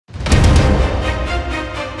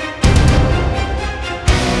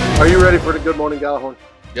you ready for the Good Morning Gallahorn?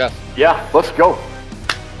 Yes. Yeah, let's go.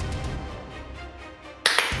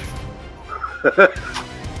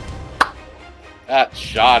 That's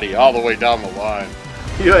shoddy all the way down the line.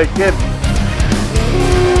 You ain't kidding.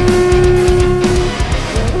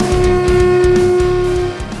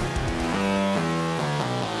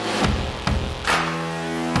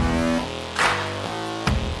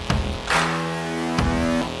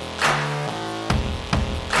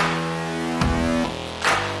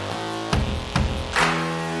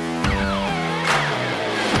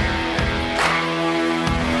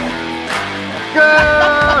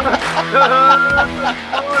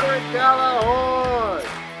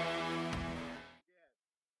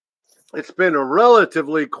 It's been a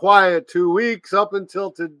relatively quiet 2 weeks up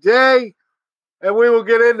until today, and we will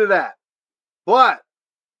get into that. But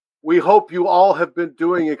we hope you all have been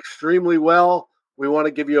doing extremely well. We want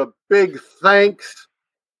to give you a big thanks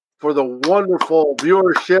for the wonderful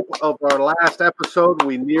viewership of our last episode.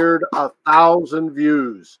 We neared 1,000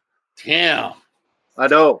 views. Damn. I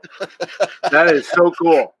know. That is so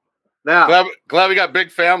cool. Now, Glad we got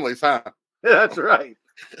big families, huh? that's right.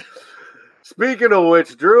 Speaking of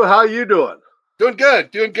which, Drew, how you doing? Doing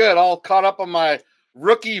good. All caught up on my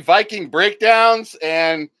rookie Viking breakdowns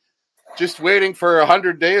and just waiting for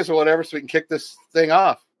 100 days or whatever so we can kick this thing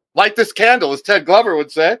off. Light this candle, as Ted Glover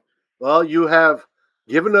would say. Well, you have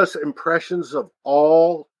given us impressions of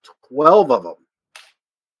all 12 of them.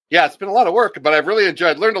 Yeah, it's been a lot of work, but I've really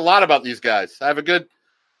learned a lot about these guys. I have a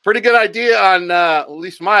pretty good idea on, at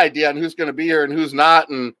least my idea on who's going to be here and who's not.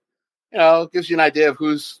 And, it gives you an idea of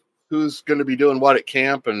who's going to be doing what at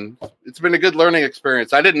camp. And it's been a good learning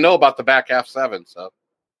experience. I didn't know about the back half seven. So,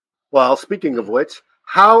 well, speaking of which,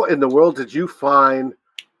 how in the world did you find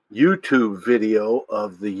YouTube video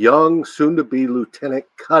of the young soon-to-be lieutenant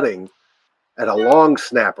cutting at a long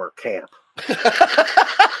snapper camp?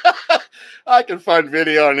 I can find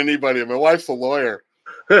video on anybody. My wife's a lawyer.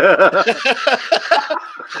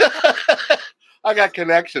 I got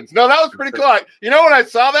connections. No, that was pretty cool. When I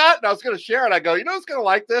saw that and I was going to share it, I go, who's going to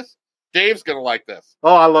like this? Dave's going to like this.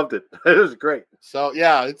 Oh, I loved it. It was great. So,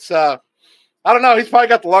 yeah, it's, I don't know. He's probably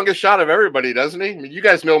got the longest shot of everybody, doesn't he? I mean, you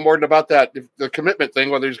guys know more than about that, the commitment thing,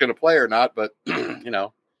 whether he's going to play or not. But,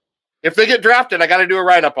 if they get drafted, I got to do a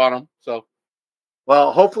write-up on them. So,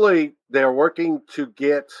 well, hopefully they're working to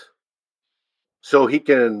get so he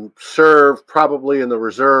can serve probably in the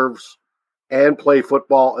reserves and play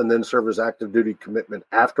football and then serve his active duty commitment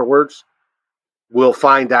afterwards. We'll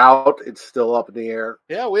find out. It's still up in the air.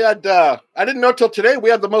 Yeah, we had, I didn't know till today, we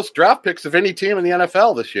had the most draft picks of any team in the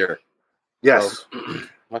NFL this year. Yes. So, we'll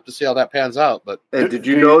have to see how that pans out. But and did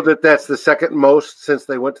you know that that's the second most since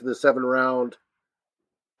they went to the 7-round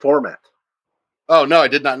format? Oh, no, I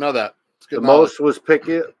did not know that. The most was picked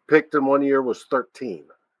in 1 year was 13.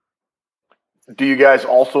 Do you guys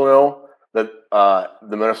also know that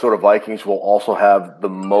the Minnesota Vikings will also have the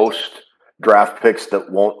most draft picks that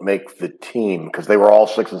won't make the team because they were all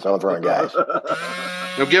 6th and 7th round guys?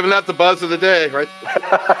 I'm giving that the buzz of the day, right?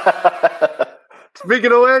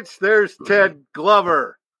 Speaking of which, there's Ted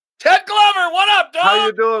Glover. Ted Glover, what up, dog? How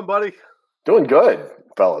you doing, buddy? Doing good,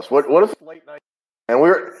 fellas. What is late night? And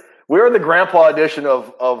we're the grandpa edition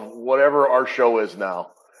of whatever our show is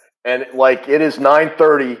now. And it is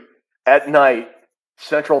 9:30 at night,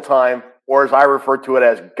 Central Time, or as I refer to it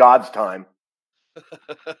as God's time.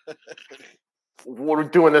 We're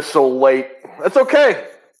doing this so late. That's okay.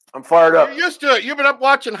 I'm fired up. You're used to it. You've been up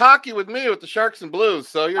watching hockey with me with the Sharks and Blues,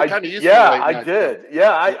 so you're kind of used to it. Yeah, I did.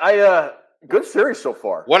 Yeah, I good series so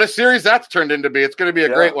far. What a series that's turned into be. It's going to be a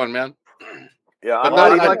great one, man. Yeah, I'd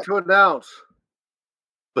like to announce,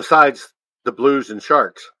 besides the Blues and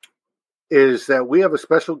Sharks, is that we have a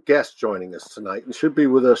special guest joining us tonight and should be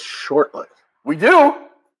with us shortly. We do?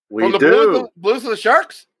 From the Blues and the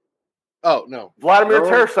Sharks? Oh, no. Vladimir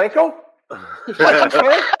Tarasenko?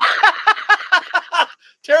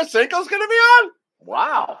 Tarasenko's going to be on?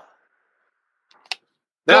 Wow.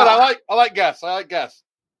 Good, I like Gus.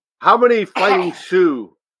 How many Fighting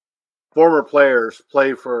Sioux former players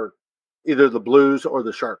play for either the Blues or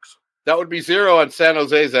the Sharks? That would be 0 on San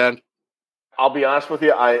Jose's end. I'll be honest with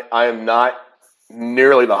you. I am not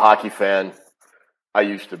nearly the hockey fan I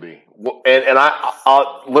used to be. And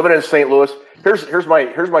I living in St. Louis. Here's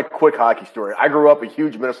my quick hockey story. I grew up a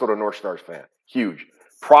huge Minnesota North Stars fan. Huge.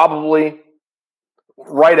 Probably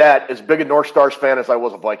right at as big a North Stars fan as I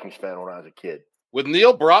was a Vikings fan when I was a kid. With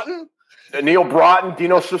Neil Broughton? Neil Broughton,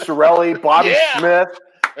 Dino Ciccarelli, Bobby Smith.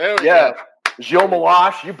 Yeah. Gilles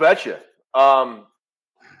Meloche, you betcha.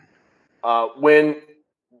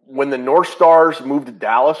 When the North Stars moved to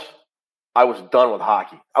Dallas, I was done with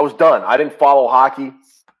hockey. I was done. I didn't follow hockey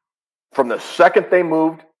from the second they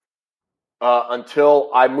moved until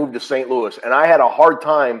I moved to St. Louis. And I had a hard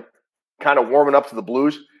time kind of warming up to the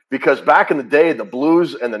Blues because back in the day, the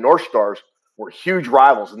Blues and the North Stars were huge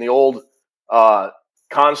rivals in the old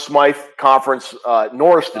Conn Smythe Conference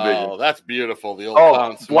Norris division. Oh, that's beautiful. The old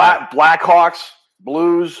Conn Smythe. Blackhawks,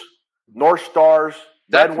 Blues, North Stars.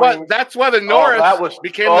 That's why the Norris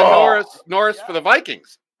became the Norris for the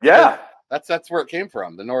Vikings. Yeah. That's where it came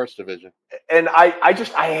from, the Norris division. And I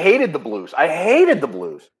hated the Blues. I hated the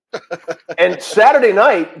Blues. And Saturday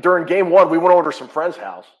night during game one, we went over to some friend's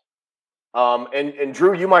house. And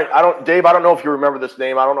Drew, Dave, I don't know if you remember this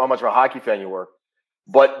name. I don't know how much of a hockey fan you were.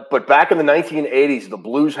 But back in the 1980s, the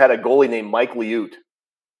Blues had a goalie named Mike Liut. Do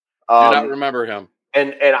not remember him.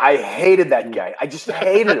 And I hated that guy. I just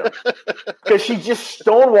hated him because he just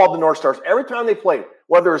stonewalled the North Stars every time they played,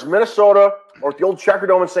 whether it was Minnesota or at the old Checker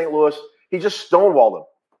Dome in St. Louis. He just stonewalled them.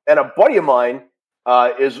 And a buddy of mine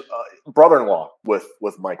is brother-in-law with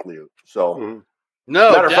Mike Liut. So,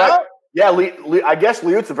 no, matter of fact, yeah, I guess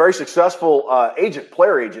Liut's a very successful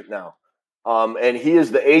player agent now, and he is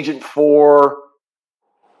the agent for,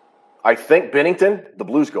 I think, Bennington, the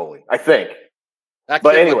Blues goalie. I think.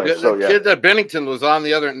 But anyway, the kid that Bennington was on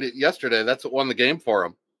yesterday. That's what won the game for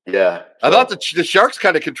him. Yeah, I thought the Sharks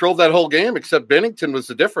kind of controlled that whole game, except Bennington was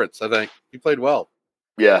the difference. I think he played well.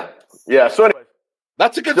 Yeah. So anyway,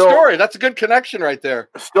 that's a good story. That's a good connection right there.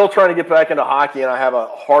 Still trying to get back into hockey, and I have a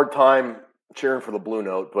hard time cheering for the Blue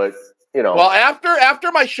Note. But well,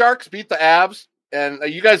 after my Sharks beat the Avs, and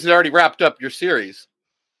you guys had already wrapped up your series,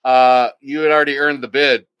 you had already earned the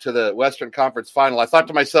bid to the Western Conference Final. I thought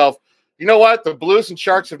to myself, you know what? The Blues and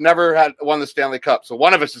Sharks have never won the Stanley Cup, so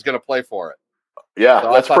one of us is going to play for it. Yeah,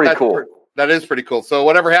 so that's pretty cool. That is pretty cool. So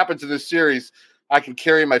whatever happens in this series, I can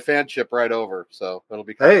carry my fanship right over. So that'll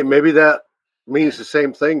be cool. Hey, maybe that means the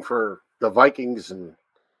same thing for the Vikings and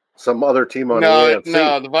some other team on the AFC.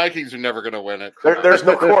 No, the Vikings are never going to win it. There's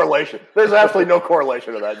no correlation. There's absolutely no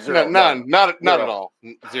correlation to that. Zero. None. Not at all.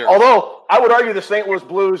 Zero. Although I would argue the St. Louis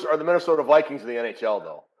Blues are the Minnesota Vikings of the NHL,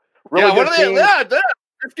 though. Really good team. Yeah,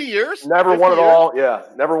 50 years. Never won it all. Yeah,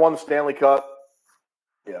 never won the Stanley Cup.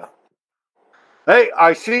 Yeah. Hey,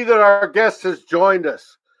 I see that our guest has joined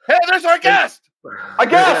us. Hey, there's our guest. A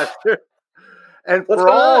guest. And for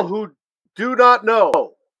all who do not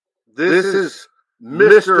know, this is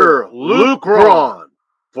Mr. Luke Braun,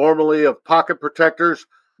 formerly of Pocket Protectors,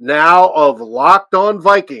 now of Locked On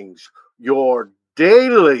Vikings, your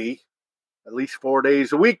daily, at least 4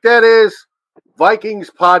 days a week, that is, Vikings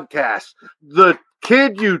podcast. The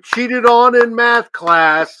kid you cheated on in math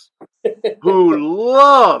class who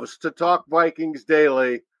loves to talk Vikings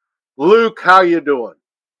daily. Luke, how you doing?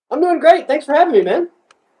 I'm doing great. Thanks for having me, man.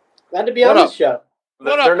 Glad to be on this show.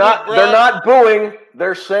 They're not booing.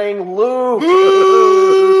 They're saying Luke.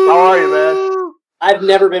 How are you, man? I've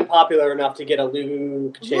never been popular enough to get a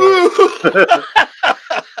Luke chance.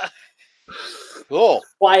 Cool.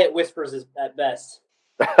 Quiet whispers is at best.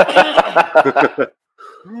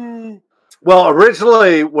 Well,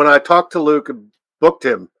 originally, when I talked to Luke and booked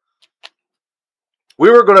him, we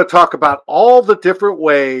were going to talk about all the different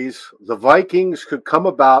ways the Vikings could come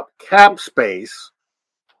about cap space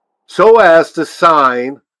so as to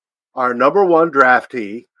sign our number one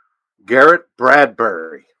draftee, Garrett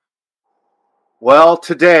Bradbury. Well,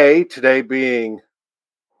 today being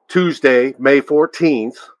Tuesday, May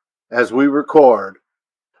 14th, as we record,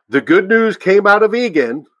 the good news came out of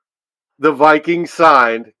Egan. The Vikings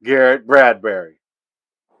signed Garrett Bradbury.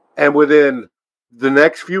 And within the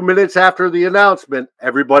next few minutes after the announcement,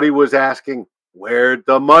 everybody was asking, where'd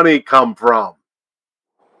the money come from?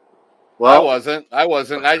 Well, I wasn't.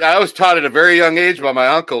 I was taught at a very young age by my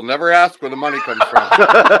uncle, never ask where the money comes from.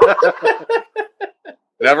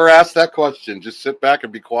 Never ask that question. Just sit back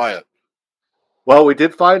and be quiet. Well, we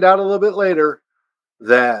did find out a little bit later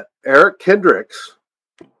that Eric Kendricks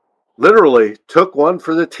literally took one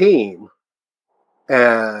for the team,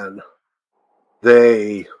 and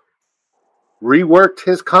they reworked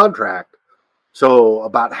his contract. So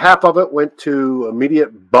about half of it went to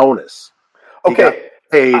immediate bonus. Okay.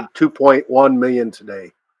 Paid $2.1 million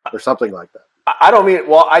today or something like that. I don't mean,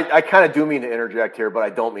 well, I kind of do mean to interject here, but I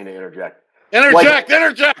don't mean to interject.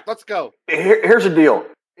 Interject. Let's go. Here's the deal.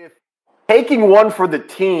 If taking one for the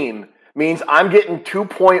team means I'm getting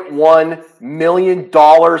 $2.1 million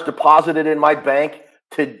deposited in my bank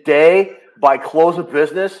today by close of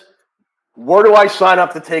business, where do I sign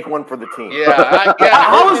up to take one for the team? Yeah.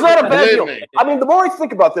 How is that a bad deal? I mean, the more I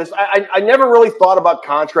think about this, I never really thought about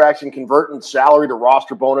contracts and converting salary to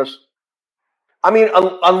roster bonus. I mean,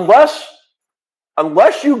 unless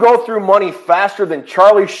unless you go through money faster than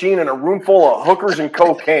Charlie Sheen in a room full of hookers and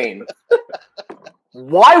cocaine,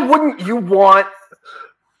 why wouldn't you want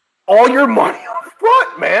all your money up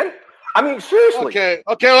front, man? I mean, seriously. Okay.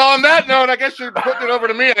 Well, on that note, I guess you're putting it over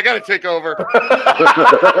to me. I got to take over.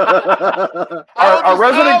 Our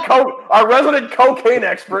resident cocaine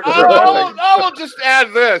expert. I will just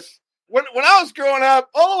add this. When I was growing up,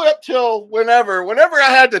 all the way up till whenever I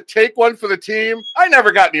had to take one for the team, I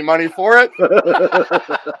never got any money for it. All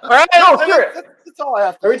right? No, serious. That's all I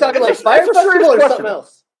have to Are we say. talking like Fire Festival or something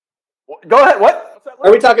else? Go ahead. What?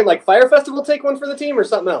 Are we talking like Fire Festival take one for the team or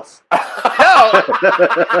something else? No.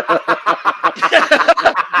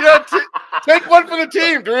 Take one for the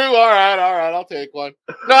team, Drew. All right, I'll take one.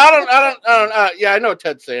 No, I don't. Yeah, I know what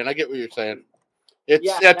Ted's saying. I get what you're saying. It's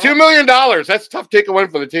 $2 million. That's tough taking one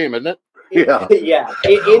for the team, isn't it? Yeah. Yeah.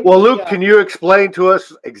 Well, Luke, can you explain to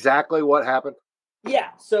us exactly what happened? Yeah.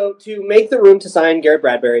 So to make the room to sign Garrett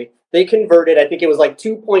Bradbury, they converted, I think it was like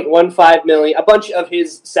 $2.15 million, a bunch of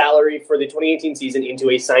his salary for the 2018 season into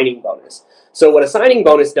a signing bonus. So what a signing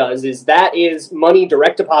bonus does is that is money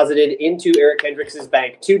direct deposited into Eric Kendricks'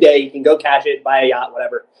 bank today. You can go cash it, buy a yacht,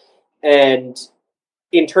 whatever. And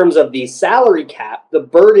in terms of the salary cap, the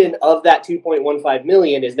burden of that $2.15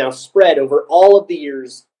 million is now spread over all of the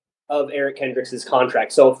years of Eric Kendricks'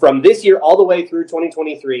 contract. So from this year all the way through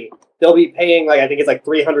 2023, they'll be paying I think it's like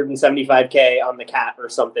 $375K on the cap or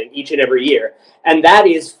something each and every year. And that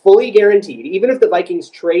is fully guaranteed. Even if the Vikings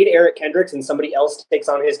trade Eric Kendricks and somebody else takes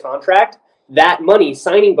on his contract, that money,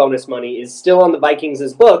 signing bonus money, is still on the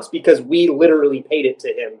Vikings' books because we literally paid it to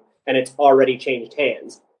him and it's already changed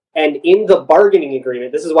hands. And in the bargaining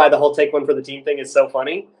agreement, this is why the whole take one for the team thing is so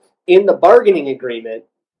funny. In the bargaining agreement,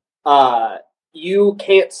 you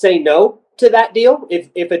can't say no to that deal.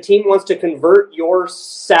 If a team wants to convert your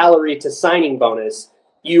salary to signing bonus,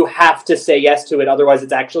 you have to say yes to it. Otherwise,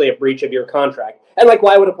 it's actually a breach of your contract. And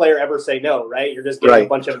why would a player ever say no, right? You're just getting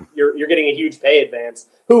you're getting a huge pay advance.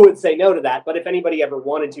 Who would say no to that? But if anybody ever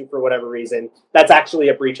wanted to, for whatever reason, that's actually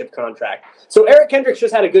a breach of contract. So Eric Kendricks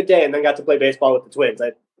just had a good day and then got to play baseball with the Twins.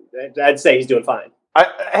 I'd say he's doing fine.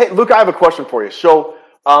 Hey, Luke, I have a question for you. So,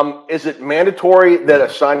 is it mandatory that a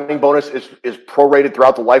signing bonus is prorated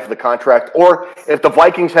throughout the life of the contract? Or if the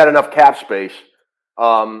Vikings had enough cap space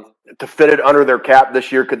to fit it under their cap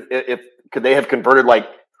this year, could they have converted,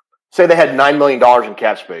 say they had $9 million in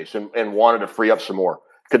cap space and wanted to free up some more?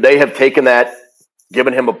 Could they have taken that,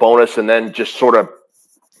 given him a bonus, and then just sort of,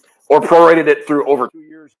 or prorated it through over 2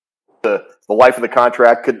 years, the life of the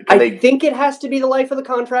contract? I think it has to be the life of the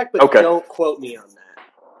contract, but don't quote me on that.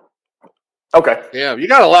 Okay. Yeah, you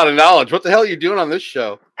got a lot of knowledge. What the hell are you doing on this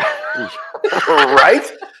show? Right?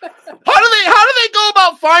 How do they go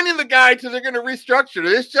about finding the guy till they're going to restructure?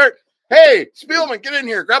 They start, hey, Spielman, get in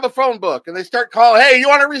here, grab a phone book, and they start calling, hey, you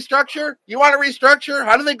want to restructure? You want to restructure?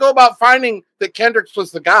 How do they go about finding that Kendricks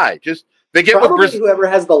was the guy? Just they get probably with whoever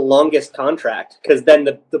has the longest contract, because then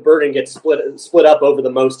the burden gets split up over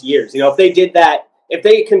the most years. If they did that, if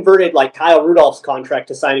they converted Kyle Rudolph's contract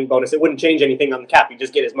to signing bonus, it wouldn't change anything on the cap. He'd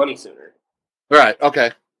just get his money sooner. Right.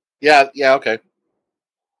 Okay. Yeah. Okay.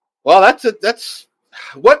 Well, that's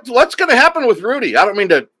what's going to happen with Rudy. I don't mean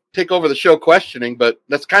to take over the show questioning, but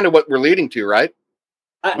that's kind of what we're leading to, right?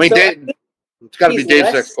 I mean, it's got to be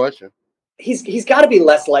Dave's next question. He's got to be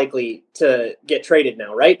less likely to get traded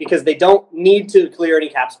now, right? Because they don't need to clear any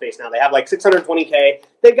cap space now. They have $620K.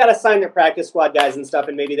 They've got to sign their practice squad guys and stuff,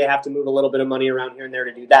 and maybe they have to move a little bit of money around here and there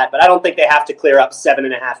to do that. But I don't think they have to clear up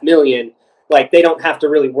 $7.5 million. They don't have to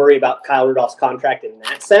really worry about Kyle Rudolph's contract in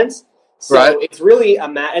that sense. So It's really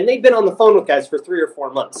and they've been on the phone with guys for 3 or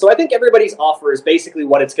 4 months. So I think everybody's offer is basically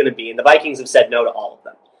what it's going to be, and the Vikings have said no to all of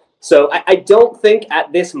them. So I don't think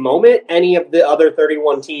at this moment any of the other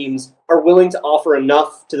 31 teams are willing to offer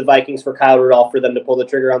enough to the Vikings for Kyle Rudolph for them to pull the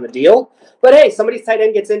trigger on the deal. But hey, somebody's tight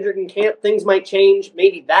end gets injured in camp, things might change.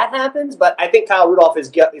 Maybe that happens, but I think Kyle Rudolph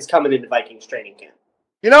is coming into Vikings training camp.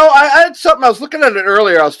 I had something. I was looking at it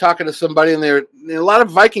earlier. I was talking to somebody, and a lot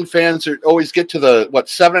of Viking fans always get to the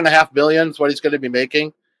 $7.5 million is what he's going to be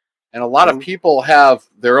making, and a lot of people have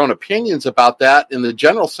their own opinions about that. And the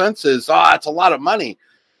general sense is, it's a lot of money.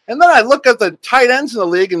 And then I look at the tight ends in the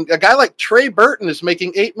league, and a guy like Trey Burton is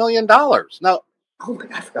making $8 million now. Oh my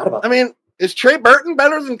God, I forgot about that. I mean, is Trey Burton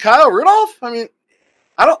better than Kyle Rudolph? I mean,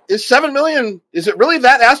 is $7 million, is it really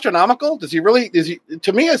that astronomical? To me,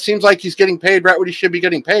 it seems like he's getting paid right what he should be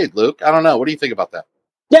getting paid, Luke. I don't know. What do you think about that?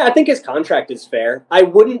 Yeah, I think his contract is fair. I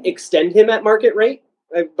wouldn't extend him at market rate,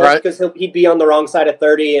 because he'd be on the wrong side of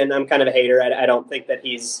 30, and I'm kind of a hater. I don't think that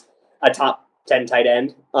he's a top 10 tight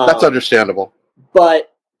end. That's understandable.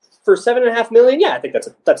 But for $7.5 million, yeah, I think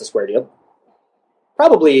that's a square deal.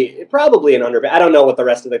 Probably an under. I don't know what the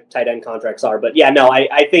rest of the tight end contracts are, but yeah, no,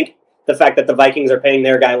 I think the fact that the Vikings are paying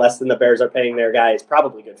their guy less than the Bears are paying their guy is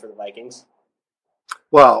probably good for the Vikings.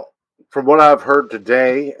 Well, from what I've heard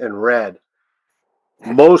today and read,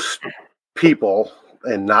 most people,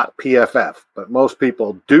 and not PFF, but most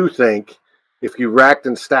people do think if you racked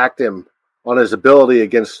and stacked him on his ability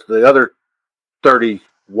against the other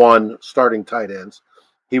 31 starting tight ends,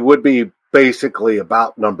 he would be basically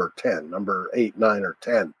about number 10, number 8, 9, or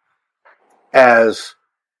 10 as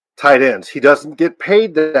tight ends. He doesn't get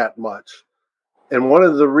paid that much. And one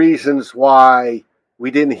of the reasons why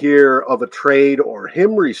we didn't hear of a trade or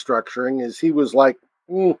him restructuring is he was like,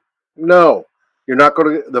 no, you're not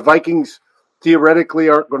going to, the Vikings theoretically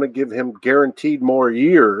aren't going to give him guaranteed more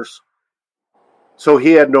years. So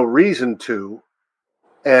he had no reason to.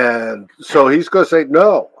 And so he's going to say,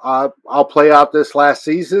 no, I'll play out this last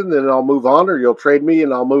season and I'll move on, or you'll trade me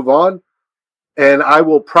and I'll move on. And I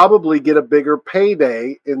will probably get a bigger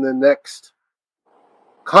payday in the next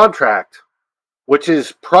contract, which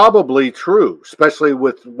is probably true, especially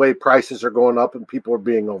with the way prices are going up and people are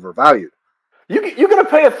being overvalued. You're going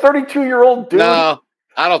to pay a 32-year-old dude No,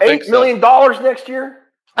 I don't think $8 so. million next year?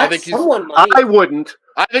 I think he's. I wouldn't.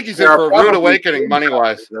 I think he's in for a rude awakening money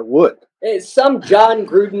wise. That would. Some John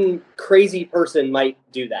Gruden crazy person might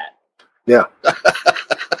do that. Yeah.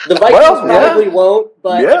 The Vikings probably won't,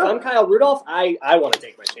 but if I'm Kyle Rudolph, I want to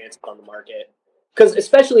take my chances on the market. Because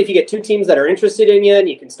especially if you get two teams that are interested in you and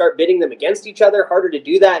you can start bidding them against each other, harder to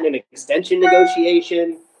do that in an extension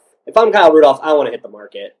negotiation. If I'm Kyle Rudolph, I want to hit the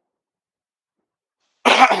market.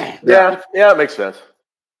 Yeah, it makes sense.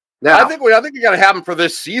 Now, I think we got to have him for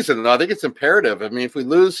this season, though. I think it's imperative. I mean, if we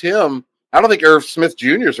lose him, I don't think Irv Smith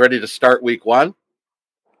Jr. is ready to start week 1.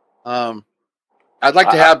 I'd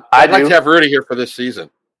like to have Rudy here for this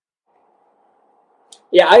season.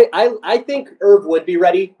 Yeah, I think Irv would be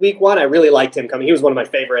ready week 1. I really liked him coming. He was one of my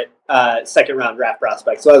favorite second round draft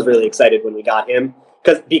prospects, so I was really excited when we got him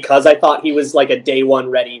because I thought he was like a day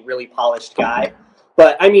one ready, really polished guy.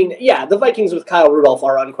 But I mean, yeah, the Vikings with Kyle Rudolph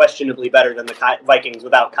are unquestionably better than the Vikings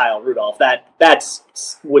without Kyle Rudolph.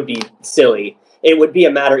 That's would be silly. It would be a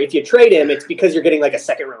matter if you trade him, it's because you're getting like a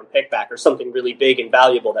second round pick back or something really big and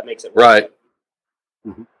valuable that makes it worth right. it.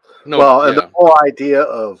 Mm-hmm. No, and the whole idea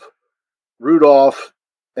of Rudolph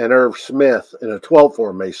and Irv Smith in a 12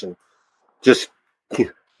 formation just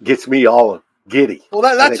gets me all giddy. Well,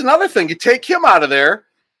 that's another thing. You take him out of there.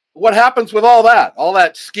 What happens with all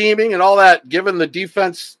that scheming and all that, giving the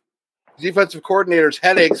defensive coordinators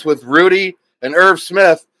headaches with Rudy and Irv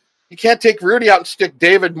Smith? You can't take Rudy out and stick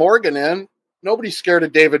David Morgan in. Nobody's scared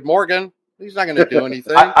of David Morgan. He's not going to do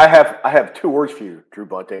anything. I have 2 words for you, Drew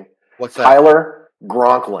Bunting. What's that? Tyler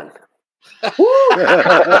Gronklin. You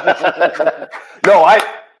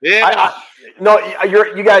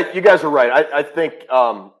guys are right. I think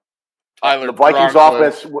the Vikings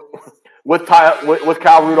offense with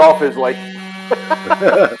Kyle Rudolph is like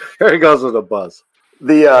there he goes with a buzz.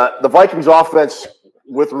 The Vikings offense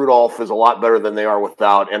with Rudolph is a lot better than they are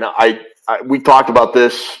without. And we talked about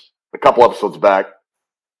this a couple episodes back.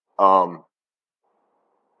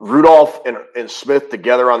 Rudolph and Smith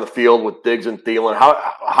together on the field with Diggs and Thielen,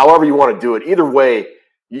 however you want to do it. Either way,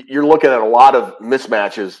 you're looking at a lot of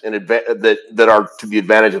mismatches that are to the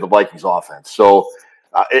advantage of the Vikings offense. So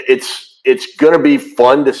it's going to be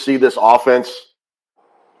fun to see this offense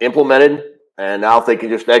implemented, and now if they can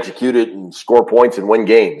just execute it and score points and win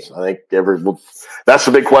games. I think that's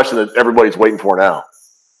the big question that everybody's waiting for now.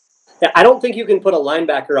 Yeah, I don't think you can put a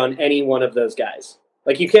linebacker on any one of those guys.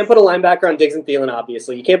 Like, you can't put a linebacker on Diggs and Thielen,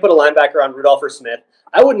 obviously. You can't put a linebacker on Rudolph or Smith.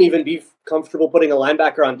 I wouldn't even be comfortable putting a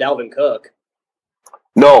linebacker on Dalvin Cook.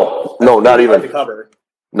 No, not even. To cover.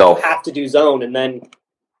 No. You have to do zone, and then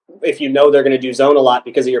if you know they're going to do zone a lot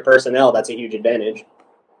because of your personnel, that's a huge advantage.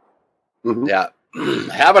 Mm-hmm. Yeah.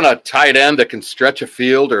 Having a tight end that can stretch a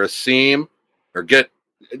field or a seam or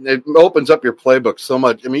it opens up your playbook so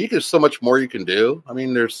much. I mean, there's so much more you can do. I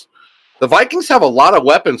mean, the Vikings have a lot of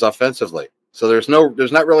weapons offensively. So there's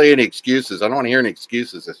not really any excuses. I don't want to hear any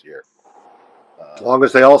excuses this year. As long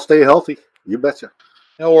as they all stay healthy, you betcha.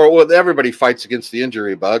 Everybody fights against the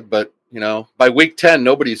injury bug, but by week 10,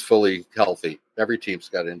 nobody's fully healthy. Every team's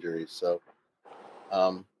got injuries. So,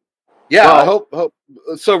 I hope.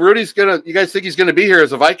 So Rudy's you guys think he's gonna be here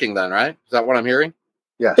as a Viking then, right? Is that what I'm hearing?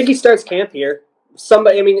 Yeah. I think he starts camp here.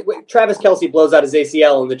 Travis Kelce blows out his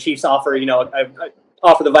ACL and the Chiefs offer,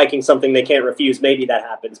 offer the Vikings something they can't refuse. Maybe that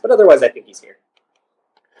happens, but otherwise I think he's here.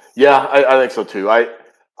 Yeah, I think so too.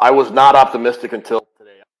 I was not optimistic until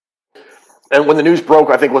today. And when the news broke,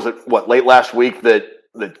 I think late last week that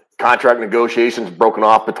the contract negotiations broken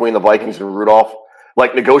off between the Vikings and Rudolph.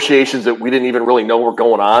 like negotiations that we didn't even really know were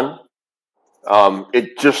going on.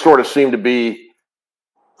 It just sort of seemed to be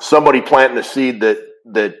somebody planting the seed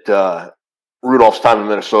that Rudolph's time in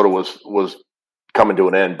Minnesota was coming to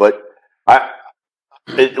an end. But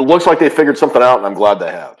it looks like they figured something out, and I'm glad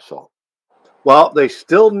they have. So, well, they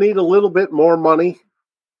still need a little bit more money.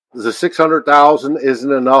 The $600,000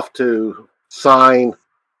 isn't enough to sign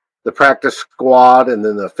the practice squad and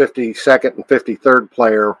then the 52nd and 53rd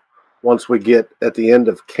player once we get at the end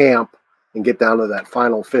of camp and get down to that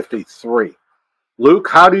final 53. Luke,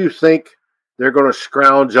 how do you think they're going to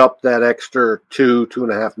scrounge up that extra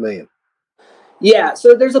 $2.5 million? Yeah,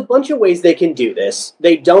 so there's a bunch of ways they can do this.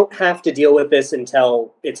 They don't have to deal with this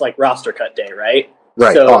until it's like roster cut day, right?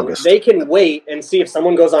 Right, so August. They can wait and see if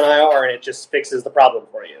someone goes on IR and it just fixes the problem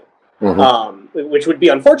for you. Mm-hmm. Which would be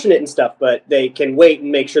unfortunate and stuff, but they can wait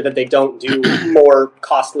and make sure that they don't do more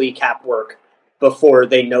costly cap work before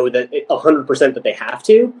they know that 100% that they have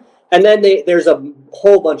to. And then there's a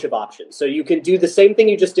whole bunch of options. So you can do the same thing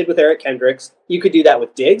you just did with Eric Kendricks. You could do that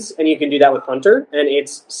with Diggs, and you can do that with Hunter. And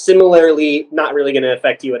it's similarly not really going to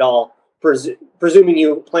affect you at all, presuming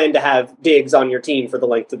you plan to have Diggs on your team for the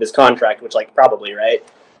length of his contract, which, like, probably, right?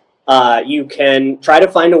 You can try to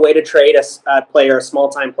find a way to trade a player, a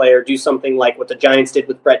small-time player, do something like what the Giants did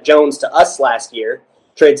with Brett Jones to us last year,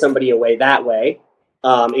 trade somebody away that way.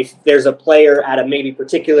 If there's a player at a maybe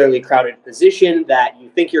particularly crowded position that you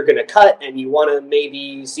think you're going to cut and you want to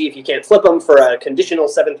maybe see if you can't flip them for a conditional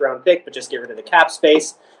 7th-round pick, but just get rid of the cap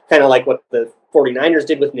space, kind of like what the 49ers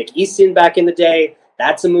did with Nick Easton back in the day,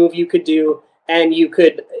 that's a move you could do. And you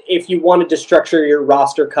could, if you wanted to structure your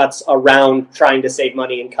roster cuts around trying to save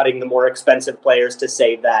money and cutting the more expensive players to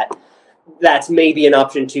save that, that's maybe an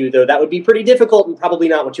option too, though that would be pretty difficult and probably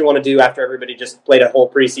not what you want to do after everybody just played a whole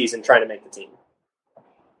preseason trying to make the team.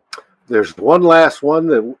 There's one last one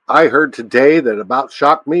that I heard today that about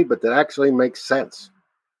shocked me, but that actually makes sense.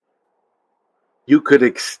 You could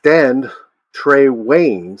extend Trey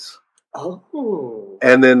Waynes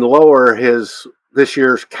and then lower this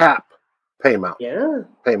year's cap payment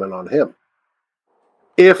on him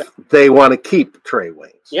if they want to keep Trey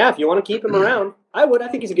Waynes. Yeah, if you want to keep him around, I would. I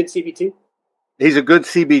think he's a good CB2. He's a good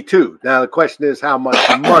CB2. Now the question is, how much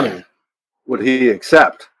money would he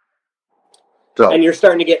accept? So, and you're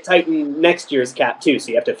starting to get tight in next year's cap too, so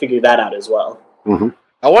you have to figure that out as well. Mm-hmm.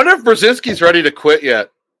 I wonder if Brzezinski's ready to quit yet.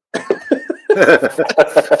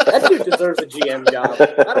 That dude deserves a GM job.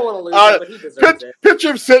 I don't want to lose him, but he deserves it.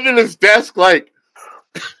 Picture him sitting at his desk like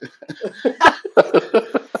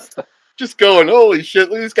just going, holy shit,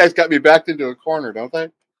 these guys got me backed into a corner, don't they?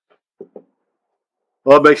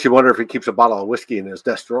 Well, it makes you wonder if he keeps a bottle of whiskey in his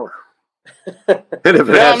desk drawer. And if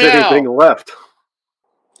it has anything left.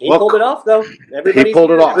 He pulled it off, though. He pulled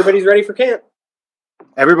it off. Everybody's ready for camp.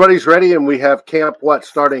 Everybody's ready, and we have camp,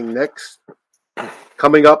 starting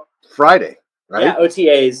coming up Friday, right? Yeah,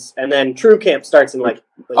 OTAs, and then true camp starts in like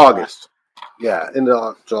August. Yeah,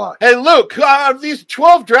 into July. Hey, Luke, of these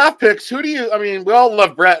 12 draft picks, we all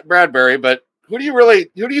love Bradbury, but who do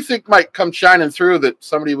you think might come shining through that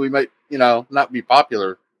somebody we might, not be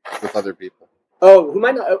popular with other people? Oh, who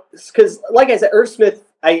might not? Because, like I said, Irv Smith,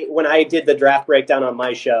 when I did the draft breakdown on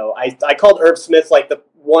my show, I called Irv Smith like the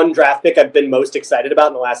one draft pick I've been most excited about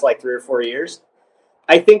in the last 3 or 4 years.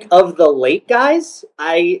 I think of the late guys,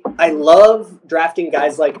 I love drafting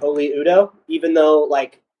guys like Oli Udoh, even though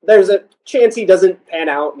there's a chance he doesn't pan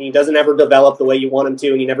out and he doesn't ever develop the way you want him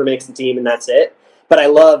to and he never makes the team and that's it. But I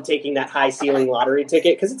love taking that high ceiling lottery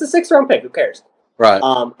ticket because it's a 6th-round pick. Who cares? Right.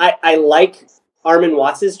 I like Armin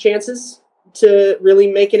Watts' chances to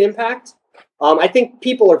really make an impact. I think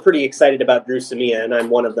people are pretty excited about Drew Samia, and I'm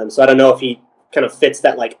one of them. So I don't know if he kind of fits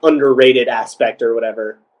that underrated aspect or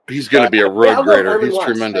whatever. He's going to be a road grader. He's Watts.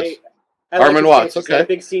 tremendous. I Armin Watts, okay. A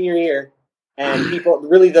big senior year. And people,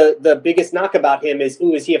 really the biggest knock about him is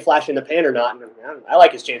he a flash in the pan or not? And I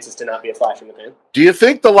like his chances to not be a flash in the pan. Do you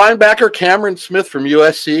think the linebacker Cameron Smith from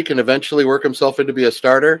USC can eventually work himself into be a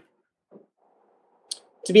starter?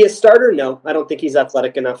 To be a starter, no. I don't think he's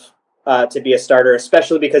athletic enough to be a starter,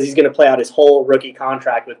 especially because he's going to play out his whole rookie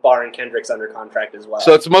contract with Barr and Kendricks under contract as well.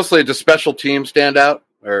 So it's mostly just special team standout?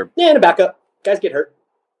 And a backup. Guys get hurt.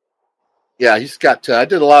 Yeah, he's got. I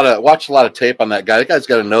watched a lot of tape on that guy. That guy's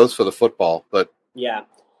got a nose for the football, but yeah,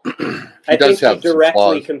 I think he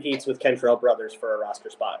directly competes with Kentrell Brothers for a roster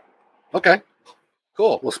spot. Okay,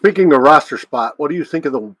 cool. Well, speaking of roster spot, what do you think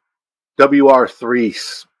of the WR3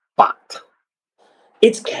 spot?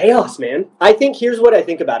 It's chaos, man. I think here's what I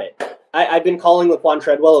think about it. I've been calling Laquan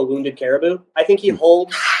Treadwell a wounded caribou. I think he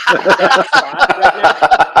holds that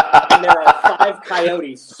spot right now and there are 5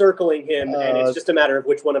 coyotes circling him, and it's just a matter of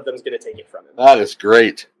which one of them is going to take it from him. That is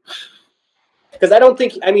great. Because I don't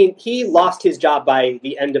think, he lost his job by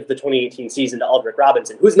the end of the 2018 season to Aldrick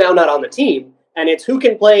Robinson, who's now not on the team, and it's who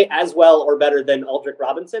can play as well or better than Aldrick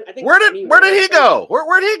Robinson. I think. Where did he go?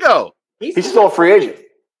 Where'd he go? He's still a free agent.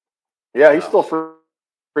 Yeah, he's still a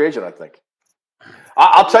free agent, I think.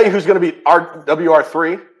 I'll tell you who's going to be our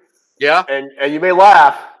WR3. Yeah, and you may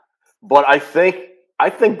laugh, but I think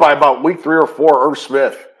by about week 3 or 4, Irv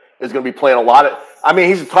Smith is going to be playing a lot of.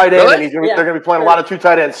 He's a tight end, and they're going to be playing a lot of 2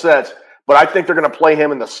 tight end sets. But I think they're going to play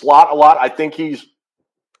him in the slot a lot. I think he's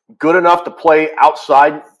good enough to play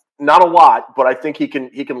outside, not a lot, but I think he can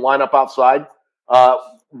line up outside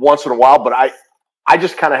once in a while. But I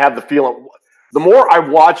just kind of have the feeling. The more I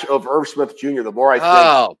watch of Irv Smith Jr., the more I think.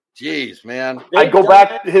 Oh, geez, man! I go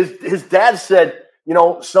back. His dad said,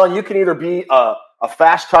 son, you can either be a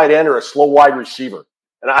fast tight end or a slow wide receiver,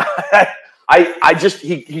 and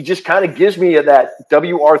he just kind of gives me that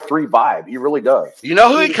WR3 vibe. He really does. You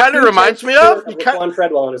know who he kind of reminds me of? Laquan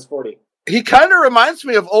Treadwell in his 40. He kind of reminds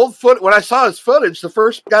me of old foot. When I saw his footage, the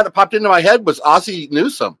first guy that popped into my head was Ozzie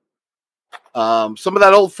Newsome. Some of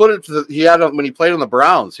that old footage that he had when he played on the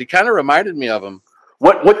Browns, he kind of reminded me of him.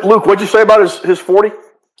 What Luke? What'd you say about his 40?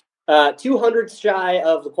 200 shy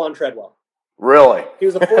of Laquan Treadwell. Really? He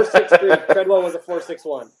was a 4.63. Treadwell was a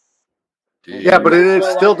 4.61. Yeah, but it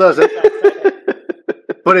still doesn't.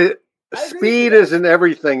 But speed isn't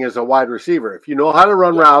everything as a wide receiver. If you know how to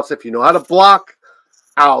run routes, if you know how to block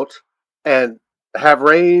out and have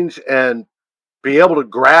range and be able to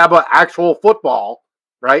grab an actual football,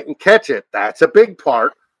 right, and catch it, that's a big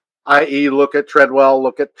part. I.e., look at Treadwell,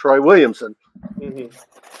 look at Troy Williamson. Mm-hmm.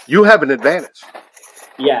 You have an advantage.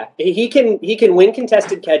 Yeah, he can win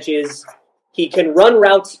contested catches. He can run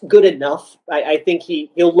routes good enough. I think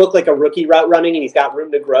he'll look like a rookie route running, and he's got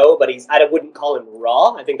room to grow, but I wouldn't call him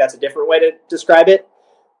raw. I think that's a different way to describe it.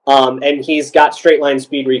 And he's got straight line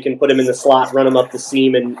speed where you can put him in the slot, run him up the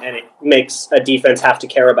seam, and it makes a defense have to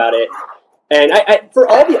care about it. And for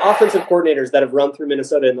all the offensive coordinators that have run through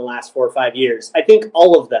Minnesota in the last 4 or 5 years, I think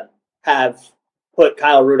all of them have put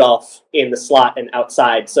Kyle Rudolph in the slot and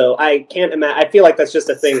outside. So I can't imagine. I feel like that's just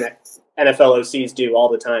a thing that NFL OCs do all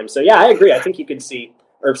the time. So yeah, I agree. I think you could see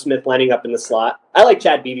Irv Smith lining up in the slot. I like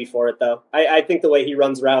Chad Beebe for it, though. I think the way he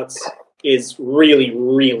runs routes is really,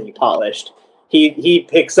 really polished. He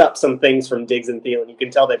picks up some things from Diggs and Thielen. You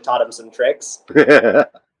can tell they've taught him some tricks.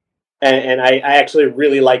 And I actually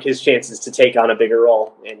really like his chances to take on a bigger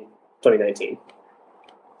role in 2019.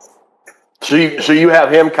 So you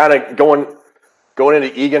have him kind of going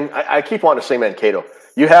into Egan. I keep wanting to say Mankato.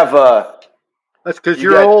 You have that's because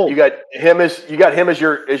you're old. You got him as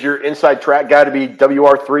your inside track guy to be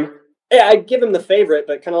WR3. Yeah, I'd give him the favorite,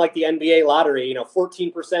 but kind of like the NBA lottery.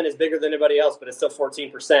 14% is bigger than anybody else, but it's still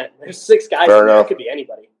 14%. There's 6 guys. It could be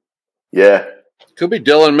anybody. Yeah, could be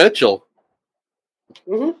Dylan Mitchell.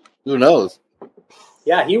 Mm-hmm. Who knows?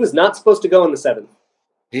 Yeah, he was not supposed to go in the 7th.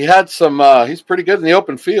 He had some. He's pretty good in the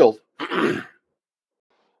open field.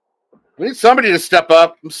 We need somebody to step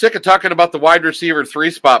up. I'm sick of talking about the wide receiver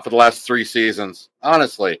 3 spot for the last 3 seasons.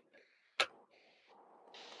 Honestly.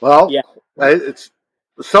 Well, yeah, it's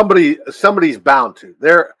somebody's bound to.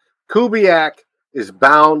 Kubiak is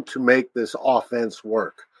bound to make this offense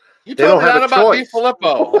work. You told me that about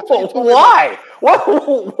DiFilippo. Why?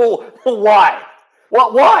 Why?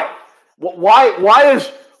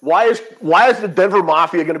 Why is the Denver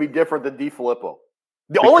Mafia going to be different than DiFilippo?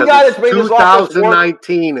 The only guy that's made this offense work.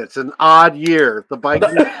 2019, it's an odd year. The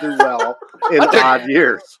Vikings do well in odd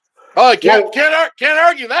years. Oh, I can't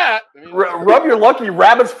argue that. Rub your lucky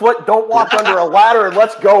rabbit's foot. Don't walk under a ladder, and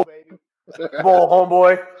let's go, baby. Bull,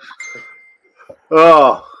 homeboy.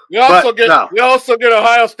 Oh, we also get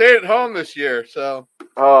Ohio State at home this year. So.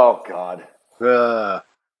 Oh God. Well,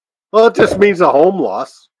 it just means a home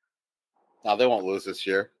loss. No, they won't lose this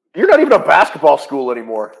year. You're not even a basketball school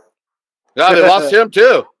anymore. No, they lost him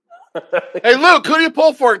too. Hey, Luke, who do you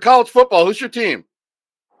pull for in college football? Who's your team?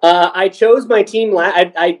 I chose my team.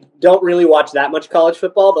 I don't really watch that much college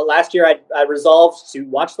football, but last year I resolved to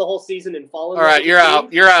watch the whole season and follow. All right, you're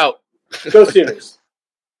out. You're out. Go Sooners.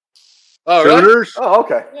 Oh, Sooners? Really? Oh,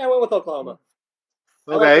 okay. Yeah, I went with Oklahoma.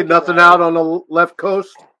 Okay, nothing out on the left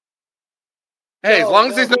coast? Hey, as long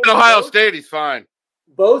as he's not in Ohio State, he's fine.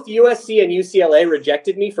 Both USC and UCLA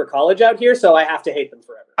rejected me for college out here, so I have to hate them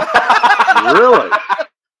forever. Really?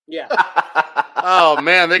 Yeah. Oh,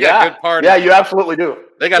 man, they got good parties. Yeah, you absolutely do.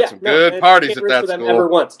 They got some good parties at that school. Ever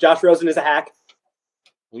once. Josh Rosen is a hack.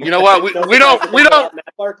 You know what? We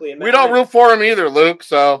don't root for him either, Luke.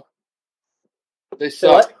 So they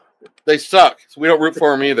suck. They suck. So we don't root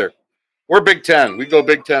for him either. We're Big Ten. We go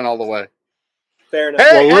Big Ten all the way. Fair enough.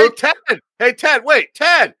 Hey, Ted. Hey, Ted. Wait,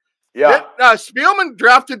 Ted. Yeah. Spielman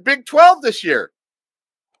drafted Big 12 this year.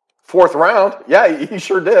 4th round. Yeah, he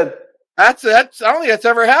sure did. That's I don't think that's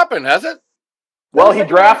ever happened, has it? Well, he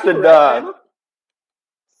drafted. Yeah,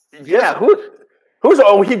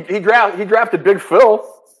 he drafted Big Phil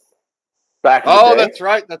back in the day. Oh, that's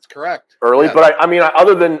right. That's correct. Early, Yeah. but I mean,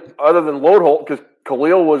 other than Lodeholt, because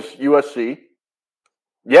Khalil was USC.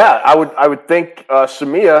 Yeah, I would think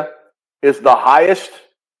Samia is the highest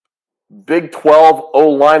Big 12 O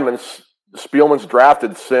lineman Spielman's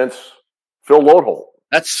drafted since Phil Lodeholt.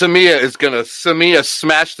 That Samia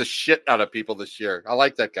smash the shit out of people this year. I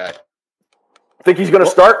like that guy. Think he's going to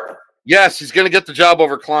start? Yes, he's going to get the job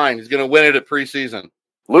over Klein. He's going to win it at preseason.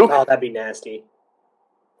 Luke? Oh, that'd be nasty.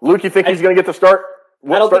 Luke, you think he's going to get the start?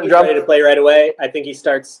 I don't think he's ready to play right away. I think he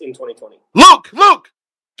starts in 2020. Luke,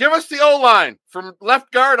 give us the O-line from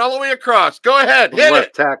left guard all the way across. Go ahead. Hit left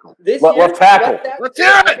it. tackle. Left tackle. Let's hear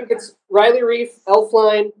I it. think it's Riley Reef,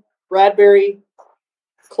 Elfline, Bradbury,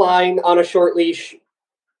 Klein on a short leash,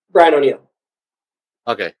 Brian O'Neill.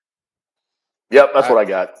 Okay. Yep, that's what I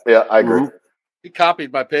got. Yeah, I agree. He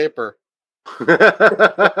copied my paper.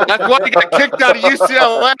 That's why he got kicked out of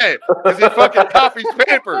UCLA, because he fucking copies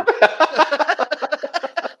paper.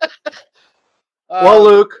 Well,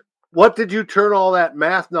 Luke, what did you turn all that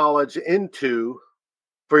math knowledge into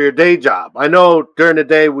for your day job? I know during the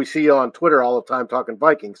day we see you on Twitter all the time talking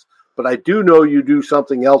Vikings, but I do know you do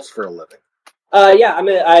something else for a living. Yeah,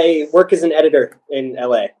 I work as an editor in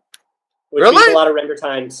LA, which Really? means a lot of render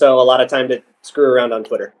time, so a lot of time to screw around on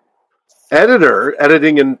Twitter.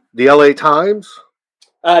 Editing in the LA Times?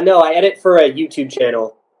 No, I edit for a YouTube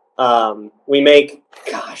channel. We make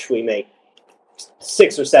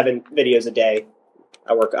 6 or 7 videos a day.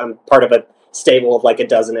 I'm part of a stable of like a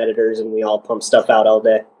dozen editors, and we all pump stuff out all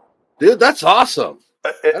day. Dude, that's awesome.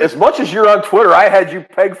 As much as you're on Twitter, I had you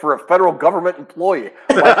pegged for a federal government employee.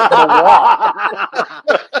 Like, for a while.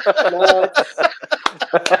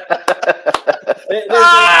 No,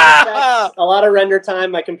 there's a lot of render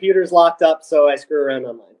time. My computer's locked up, so I screw around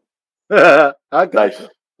online.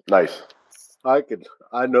 Nice.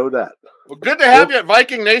 I know that. Well, good to have you at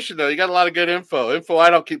Viking Nation, though. You got a lot of good info I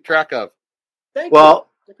don't keep track of. Thank you. I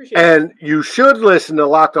appreciate it. And you should listen to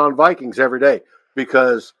Locked On Vikings every day,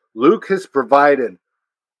 because Luke has provided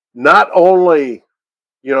not only,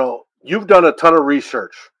 you've done a ton of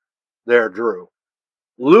research there, Drew.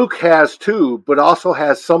 Luke has too, but also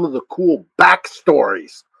has some of the cool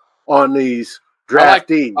backstories on these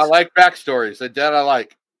draftees. I like backstories. That I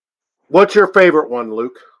like. What's your favorite one,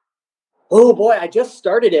 Luke? Oh boy, I just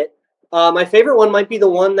started it. My favorite one might be the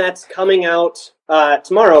one that's coming out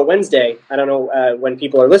tomorrow, Wednesday. I don't know when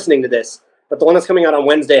people are listening to this, but the one that's coming out on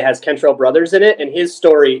Wednesday has Kentrell Brothers in it, and his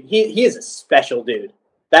story. He is a special dude.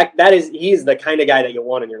 He's the kind of guy that you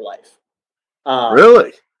want in your life.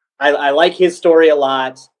 Really? I like his story a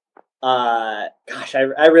lot. I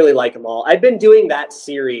really like them all. I've been doing that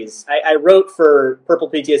series. I wrote for Purple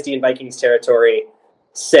PTSD in Vikings Territory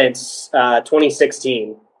since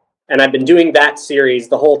 2016. And I've been doing that series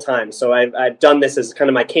the whole time. So I've done this as kind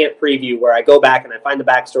of my camp preview, where I go back and I find the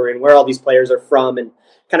backstory and where all these players are from and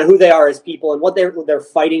kind of who they are as people and what they're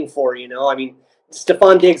fighting for, I mean,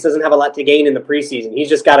 Stephon Diggs doesn't have a lot to gain in the preseason. He's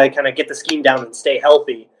just got to kind of get the scheme down and stay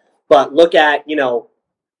healthy. But look at,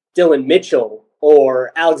 Dylan Mitchell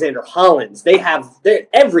or Alexander Hollins. They have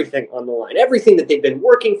everything on the line. Everything that they've been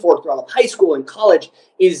working for throughout high school and college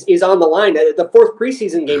is on the line. The 4th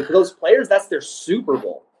preseason game for those players, that's their Super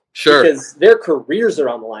Bowl. Sure. Because their careers are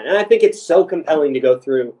on the line. And I think it's so compelling to go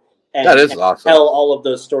through and awesome. Tell all of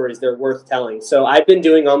those stories. They're worth telling. So I've been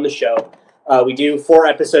doing on the show. We do 4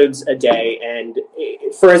 episodes a day, and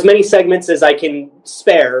for as many segments as I can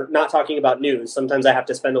spare, not talking about news. Sometimes I have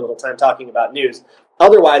to spend a little time talking about news.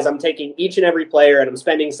 Otherwise, I'm taking each and every player and I'm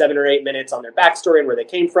spending 7 or 8 minutes on their backstory and where they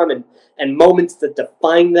came from and moments that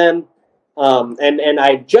define them. And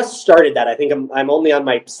I just started that. I think I'm only on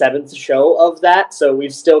my 7th show of that, so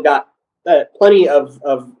we've still got plenty of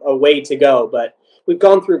a way to go. But we've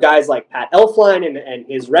gone through guys like Pat Elfline and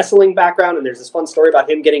his wrestling background, and there's this fun story about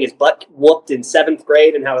him getting his butt whooped in 7th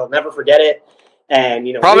grade and how he'll never forget it. And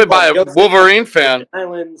probably by a Wolverine fan.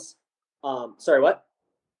 Islands. Sorry, what?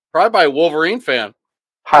 Probably by a Wolverine fan.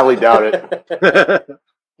 Highly doubt it.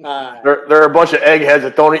 There are a bunch of eggheads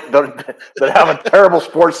that have a terrible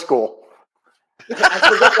sports school.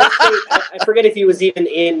 I forget if he was even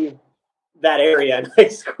in that area in high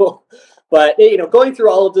school. But, going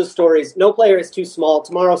through all of those stories, no player is too small.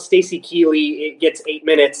 Tomorrow, Stacey Keeley gets 8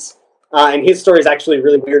 minutes. And his story is actually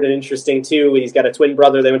really weird and interesting, too. He's got a twin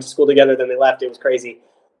brother. They went to school together, then they left. It was crazy.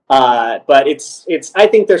 But it's I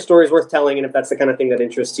think their story is worth telling, and if that's the kind of thing that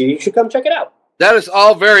interests you, you should come check it out. That is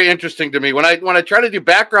all very interesting to me. When I try to do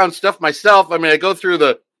background stuff myself, I mean, I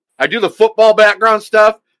do the football background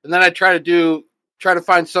stuff, and then I try to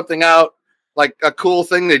find something out, like a cool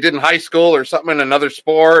thing they did in high school or something in another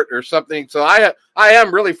sport or something. So I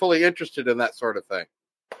am really fully interested in that sort of thing.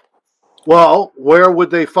 Well, where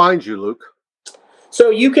would they find you, Luke? So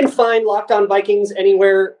you can find Locked On Vikings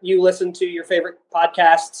anywhere you listen to your favorite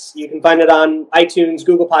podcasts. You can find it on iTunes,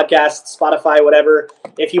 Google Podcasts, Spotify, whatever.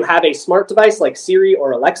 If you have a smart device like Siri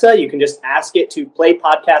or Alexa, you can just ask it to play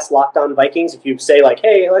podcast Locked On Vikings. If you say like,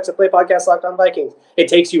 hey, Alexa, play podcast Locked On Vikings, it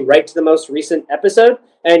takes you right to the most recent episode.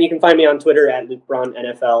 And you can find me on Twitter at Luke Braun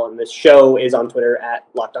NFL, and this show is on Twitter at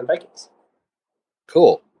Locked On Vikings.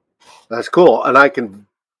 Cool. That's cool. And I can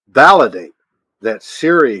validate that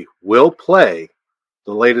Siri will play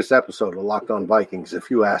the latest episode of Locked On Vikings if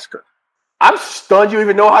you ask her. I'm stunned you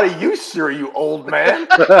even know how to use Siri, you old man.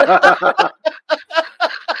 Good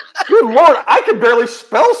Lord, I can barely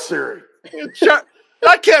spell Siri.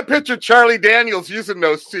 I can't picture Charlie Daniels using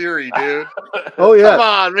no Siri, dude. Oh, yeah. Come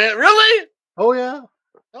on, man. Really? Oh, yeah.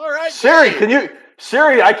 All right.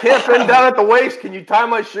 Siri, I can't bend down at the waist. Can you tie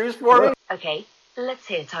my shoes for me? Okay, let's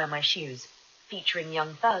hear Tie My Shoes, featuring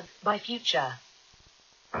Young Thug by Future.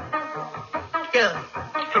 Yeah.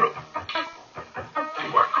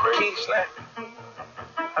 You are crazy. Slap.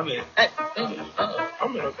 I'm in a bed.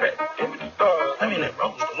 I'm in a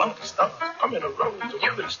rose, the one with the stars. I'm in a rose, the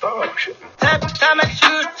one with the stars. Tie my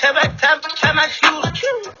shoes, tie my shoes. Tie my shoes,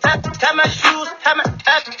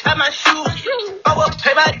 tie my shoes. I will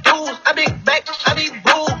pay my dues. I be back, I be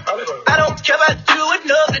boo. I don't care about you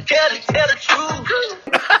enough to tell the truth.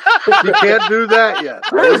 You can't do that yet.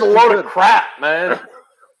 That is a load of crap, man.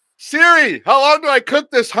 Siri, how long do I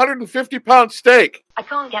cook this 150-pound steak? I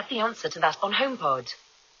can't get the answer to that on HomePod.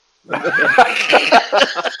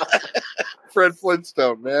 Fred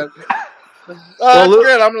Flintstone, man. Well, That's Luke-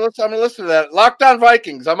 good. I'm gonna listen to that. Locked On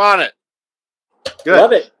Vikings. I'm on it. Good.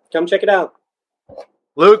 Love it. Come check it out.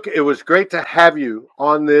 Luke, it was great to have you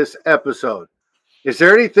on this episode. Is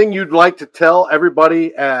there anything you'd like to tell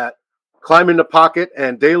everybody at Climbing the Pocket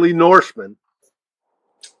and Daily Norseman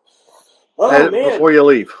before you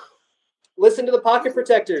leave? Listen to the Pocket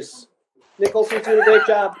Protectors. Nick Olson's doing a great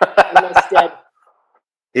job in my stead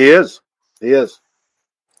He is.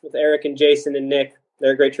 with Eric and Jason and Nick.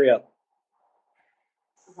 They're a great trio.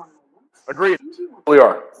 Agreed. We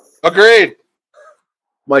are. Agreed.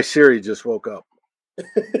 My Siri just woke up.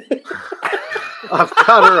 I've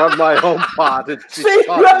got her on my home pod. And she's See, you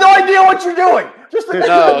talking. have no idea what you're doing. Just the thing,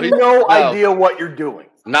 No, you have no idea what you're doing.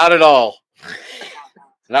 Not at all.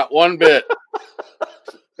 Not one bit.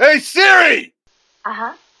 Hey, Siri!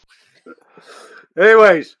 Uh-huh.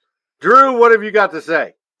 Anyways, Drew, what have you got to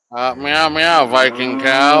say? Meow, meow, Viking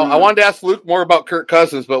cow. I wanted to ask Luke more about Kirk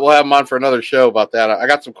Cousins, but we'll have him on for another show about that. I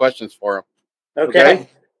got some questions for him. Okay.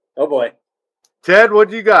 Oh, boy. Ted, what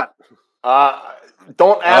do you got?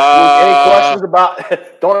 Don't ask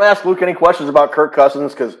Luke any questions about Kirk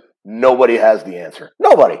Cousins because nobody has the answer.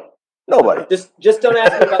 Nobody. Just don't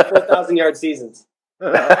ask me about 4,000-yard seasons.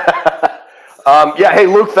 Hey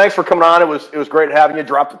Luke, thanks for coming on. It was great having you.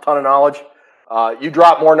 Dropped a ton of knowledge. You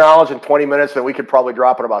dropped more knowledge in 20 minutes than we could probably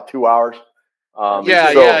drop in about 2 hours. I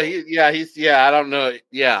don't know.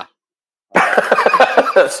 Yeah.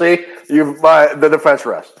 See, the defense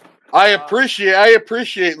rest. I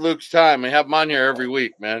appreciate Luke's time. I have him on here every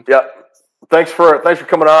week, man. Yep. Thanks for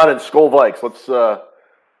coming on and Skull Vikes.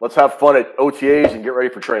 Let's have fun at OTAs and get ready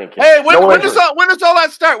for training camp. Hey, when does all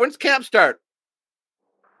that start? When's camp start?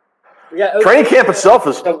 We got Training camp itself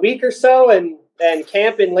is a week or so, and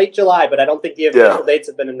camp in late July, but I don't think the official dates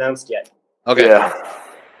have been announced yet. Okay. Yeah.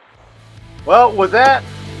 Well, with that,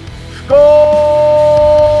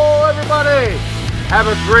 Skull, everybody. Have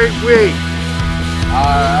a great week. All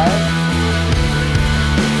right.